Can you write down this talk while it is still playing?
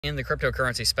In the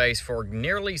cryptocurrency space for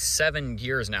nearly 7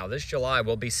 years now. This July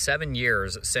will be 7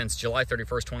 years since July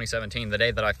 31st, 2017, the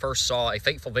day that I first saw a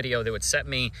fateful video that would set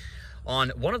me on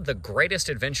one of the greatest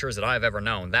adventures that I've ever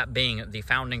known, that being the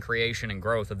founding, creation, and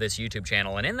growth of this YouTube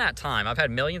channel. And in that time, I've had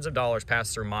millions of dollars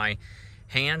pass through my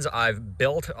hands. I've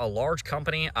built a large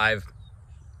company. I've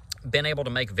been able to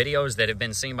make videos that have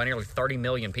been seen by nearly 30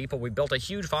 million people. We've built a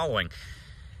huge following,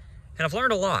 and I've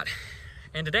learned a lot.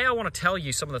 And today I want to tell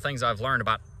you some of the things I've learned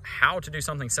about how to do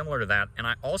something similar to that. And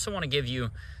I also want to give you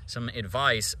some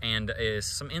advice and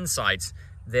some insights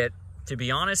that, to be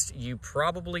honest, you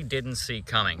probably didn't see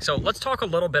coming. So let's talk a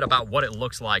little bit about what it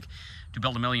looks like to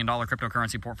build $1 million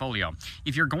cryptocurrency portfolio.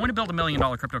 If you're going to build $1 million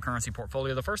cryptocurrency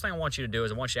portfolio, the first thing I want you to do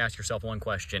is I want you to ask yourself one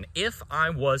question. If I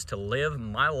was to live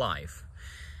my life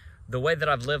the way that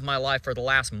I've lived my life for the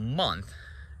last month,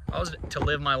 if I was to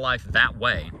live my life that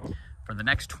way for the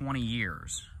next 20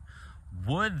 years,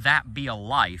 would that be a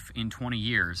life in 20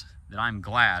 years that I'm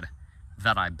glad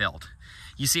that I built?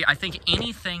 You see, I think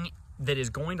anything that is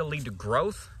going to lead to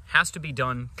growth has to be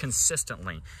done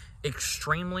consistently,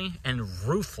 extremely and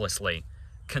ruthlessly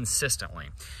consistently.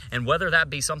 And whether that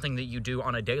be something that you do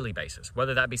on a daily basis,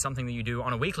 whether that be something that you do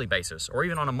on a weekly basis, or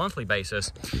even on a monthly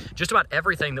basis, just about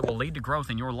everything that will lead to growth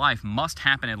in your life must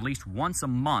happen at least once a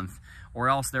month, or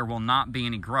else there will not be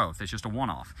any growth. It's just a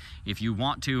one-off. If you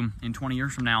want to, in 20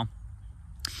 years from now,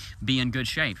 be in good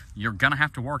shape, you're going to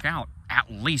have to work out at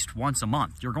least once a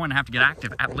month. You're going to have to get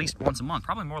active at least once a month,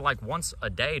 probably more like once a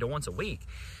day to once a week.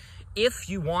 If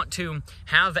you want to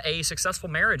have a successful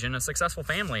marriage and a successful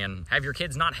family and have your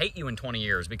kids not hate you in 20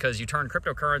 years because you turned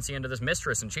cryptocurrency into this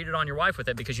mistress and cheated on your wife with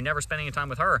it because you never spent any time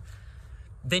with her,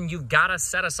 then you've got to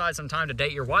set aside some time to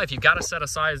date your wife. You've got to set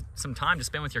aside some time to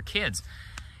spend with your kids.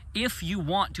 If you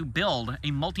want to build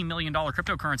a multi-million-dollar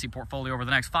cryptocurrency portfolio over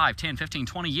the next 5, 10, 15,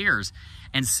 20 years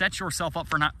and set yourself up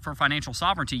for financial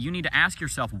sovereignty, you need to ask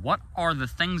yourself, what are the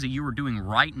things that you are doing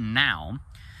right now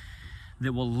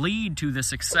that will lead to the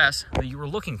success that you were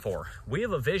looking for? We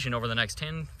have a vision over the next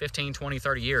 10, 15, 20,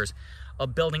 30 years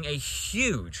of building a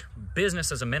huge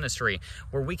business as a ministry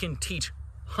where we can teach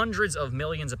hundreds of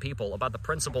millions of people about the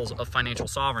principles of financial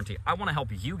sovereignty. I want to help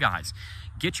you guys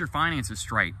get your finances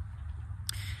straight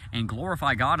and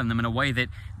glorify God in them in a way that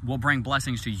will bring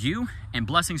blessings to you and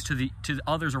blessings to the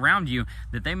others around you,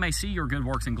 that they may see your good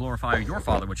works and glorify your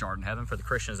Father which art in heaven. For the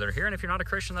Christians that are here, and if you're not a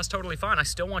Christian, that's totally fine. I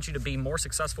still want you to be more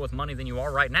successful with money than you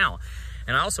are right now.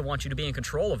 And I also want you to be in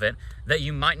control of it, that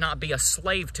you might not be a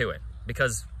slave to it.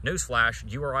 Because,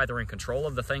 newsflash, you are either in control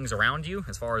of the things around you,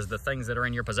 as far as the things that are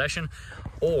in your possession,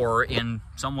 or in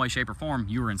some way, shape, or form,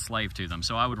 you are enslaved to them.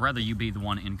 So I would rather you be the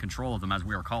one in control of them, as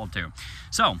we are called to.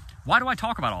 So, why do I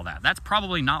talk about all that? That's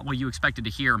probably not what you expected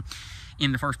to hear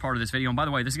in the first part of this video. And by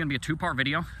the way, this is going to be a two-part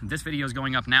video. This video is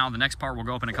going up now. The next part will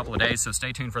go up in a couple of days, so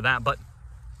stay tuned for that. But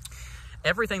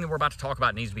everything that we're about to talk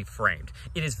about needs to be framed.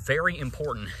 It is very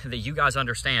important that you guys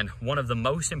understand one of the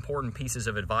most important pieces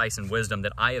of advice and wisdom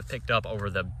that I have picked up over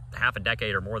the half a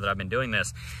decade or more that I've been doing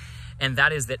this, and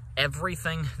that is that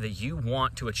everything that you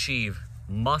want to achieve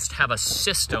must have a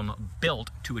system built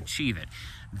to achieve it.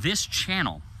 This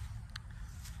channel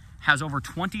has over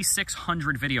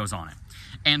 2,600 videos on it,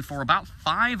 and for about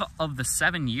 5 of the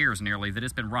 7 years nearly that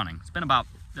it's been running, it's been about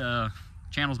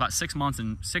channel's about 6 months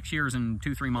and 6 years and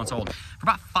 2-3 months old. For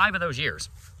about 5 of those years,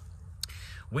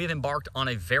 we have embarked on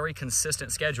a very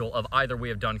consistent schedule of either we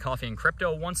have done coffee and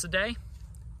crypto once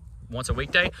a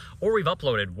weekday, or we've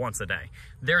uploaded once a day.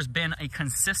 There's been a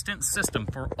consistent system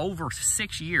for over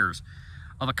 6 years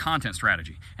of a content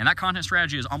strategy. And that content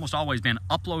strategy has almost always been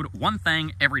upload one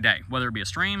thing every day, whether it be a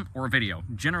stream or a video.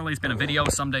 Generally, it's been a video.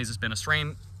 Some days it's been a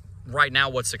stream. Right now,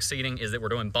 what's succeeding is that we're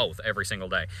doing both every single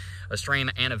day. A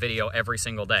stream and a video every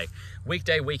single day.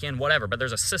 Weekday, weekend, whatever, but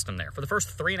there's a system there. For the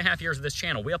first 3.5 years of this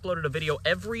channel, we uploaded a video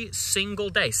every single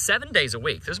day, 7 days a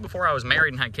week. This is before I was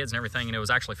married and had kids and everything, and it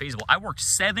was actually feasible. I worked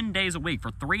 7 days a week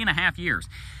for 3.5 years.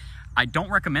 I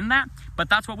don't recommend that, but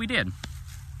that's what we did.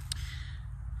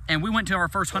 And we went to our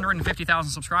first 150,000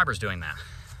 subscribers doing that,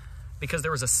 because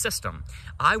there was a system.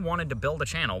 I wanted to build a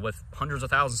channel with hundreds of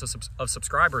thousands of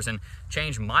subscribers and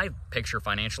change my picture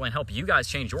financially and help you guys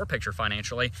change your picture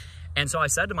financially. And so I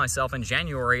said to myself in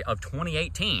January of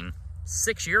 2018,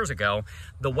 6 years ago,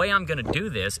 the way I'm going to do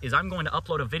this is I'm going to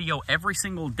upload a video every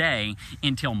single day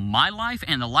until my life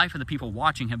and the life of the people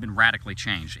watching have been radically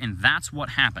changed. And that's what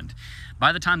happened.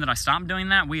 By the time that I stopped doing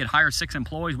that, we had hired 6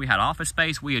 employees, we had office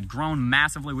space, we had grown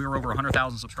massively, we were over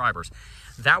 100,000 subscribers.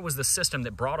 That was the system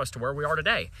that brought us to where we are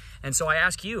today. And so I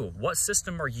ask you, what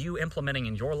system are you implementing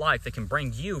in your life that can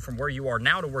bring you from where you are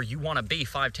now to where you want to be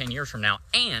 5-10 years from now?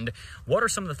 And what are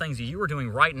some of the things that you are doing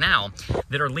right now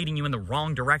that are leading you in the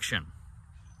wrong direction?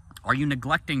 Are you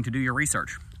neglecting to do your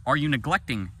research? Are you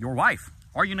neglecting your wife?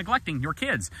 Are you neglecting your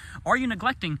kids? Are you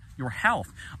neglecting your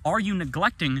health? Are you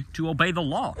neglecting to obey the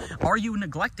law? Are you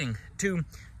neglecting to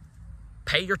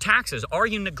pay your taxes? Are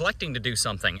you neglecting to do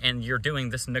something and you're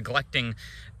doing this neglecting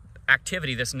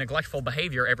activity, this neglectful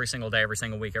behavior every single day, every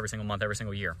single week, every single month, every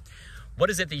single year? What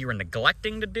is it that you're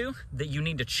neglecting to do that you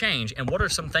need to change? And what are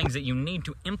some things that you need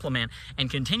to implement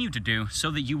and continue to do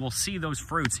so that you will see those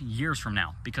fruits years from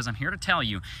now? Because I'm here to tell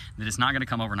you that it's not going to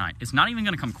come overnight. It's not even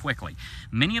going to come quickly.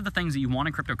 Many of the things that you want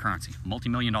in cryptocurrency,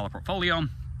 multi-million-dollar portfolio,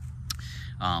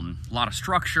 a lot of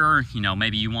structure, you know,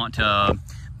 maybe you want to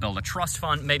build a trust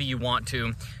fund, maybe you want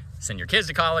to send your kids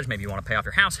to college, maybe you want to pay off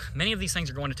your house. Many of these things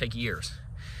are going to take years.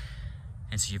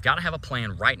 And so you've got to have a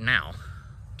plan right now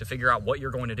to figure out what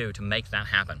you're going to do to make that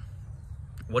happen.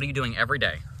 What are you doing every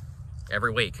day,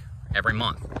 every week, every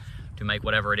month to make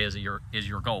whatever it is that is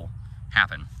your goal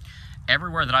happen?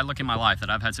 Everywhere that I look in my life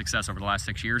that I've had success over the last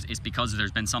 6 years is because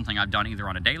there's been something I've done either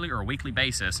on a daily or a weekly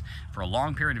basis for a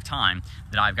long period of time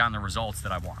that I've gotten the results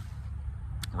that I want.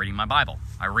 Reading my Bible.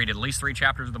 I read at least 3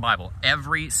 chapters of the Bible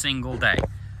every single day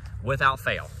without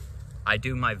fail. I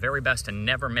do my very best to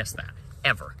never miss that,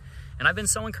 ever. And I've been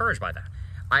so encouraged by that.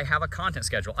 I have a content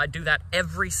schedule. I do that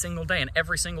every single day and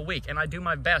every single week, and I do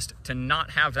my best to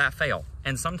not have that fail.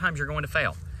 And sometimes you're going to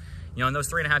fail. You know, in those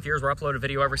 3.5 years where I upload a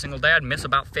video every single day, I'd miss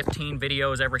about 15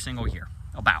 videos every single year.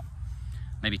 About.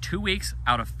 Maybe 2 weeks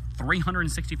out of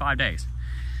 365 days.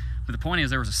 But the point is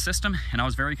there was a system, and I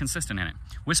was very consistent in it.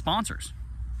 With sponsors.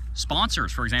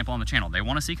 Sponsors, for example, on the channel, they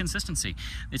want to see consistency.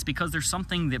 It's because there's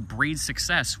something that breeds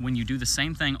success when you do the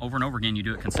same thing over and over again, you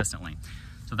do it consistently.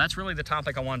 So that's really the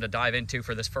topic I wanted to dive into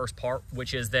for this first part,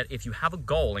 which is that if you have a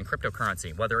goal in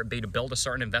cryptocurrency, whether it be to build a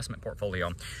certain investment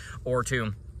portfolio or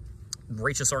to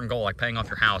reach a certain goal like paying off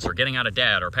your house or getting out of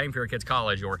debt or paying for your kids'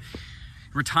 college or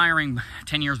retiring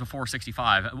 10 years before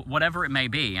 65, whatever it may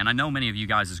be, and I know many of you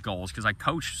guys' goals because I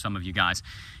coach some of you guys,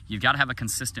 you've got to have a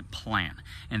consistent plan.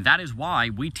 And that is why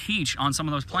we teach on some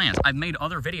of those plans. I've made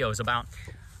other videos about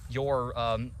your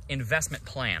investment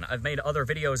plan. I've made other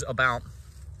videos about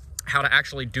how to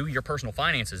actually do your personal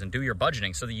finances and do your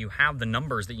budgeting so that you have the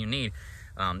numbers that you need,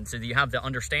 so that you have the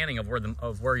understanding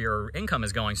of where your income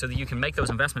is going so that you can make those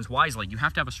investments wisely. You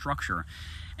have to have a structure,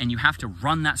 and you have to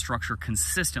run that structure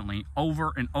consistently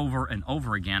over and over and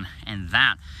over again, and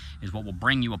that is what will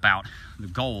bring you about the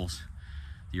goals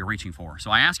that you're reaching for.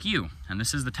 So I ask you, and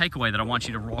this is the takeaway that I want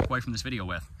you to walk away from this video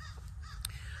with,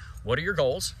 what are your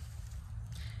goals,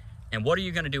 and what are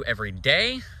you going to do every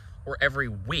day or every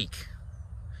week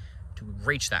to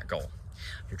reach that goal?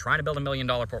 If you're trying to build $1 million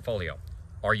portfolio,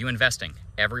 are you investing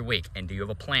every week? And do you have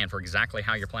a plan for exactly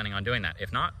how you're planning on doing that?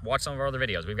 If not, watch some of our other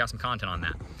videos. We've got some content on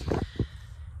that.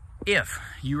 If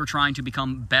you are trying to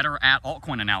become better at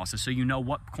altcoin analysis so you know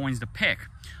what coins to pick,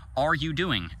 are you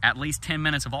doing at least 10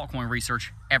 minutes of altcoin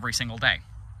research every single day?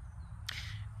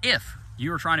 If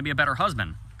you are trying to be a better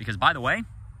husband, because by the way,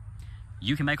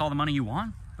 you can make all the money you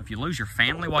want, but if you lose your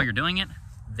family while you're doing it,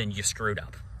 then you screwed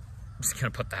up. I'm just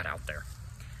going to put that out there.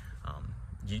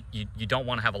 You don't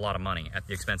want to have a lot of money at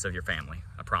the expense of your family,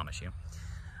 I promise you.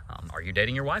 Are you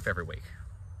dating your wife every week?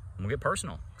 I'm going to get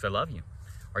personal because I love you.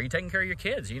 Are you taking care of your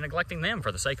kids? Are you neglecting them for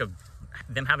the sake of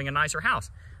them having a nicer house?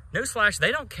 Newsflash,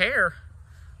 they don't care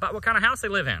about what kind of house they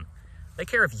live in. They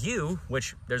care if you,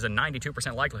 which there's a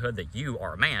 92% likelihood that you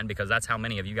are a man because that's how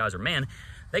many of you guys are men,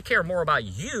 they care more about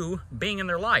you being in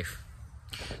their life.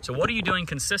 So what are you doing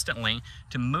consistently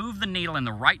to move the needle in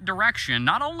the right direction,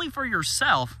 not only for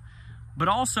yourself, but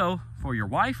also for your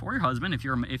wife or your husband, if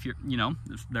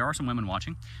there are some women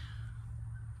watching,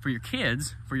 for your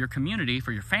kids, for your community,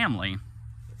 for your family,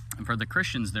 and for the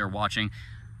Christians they're watching?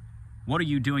 What are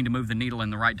you doing to move the needle in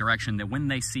the right direction that when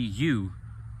they see you,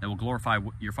 they will glorify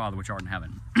your Father which art in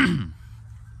heaven?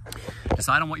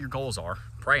 Decide on what your goals are,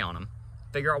 pray on them,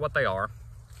 figure out what they are,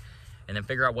 and then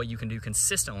figure out what you can do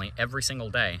consistently every single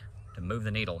day to move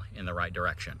the needle in the right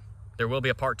direction. There will be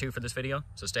a part 2 for this video,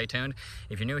 so stay tuned.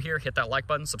 If you're new here, hit that like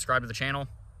button, subscribe to the channel.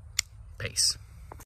 Peace.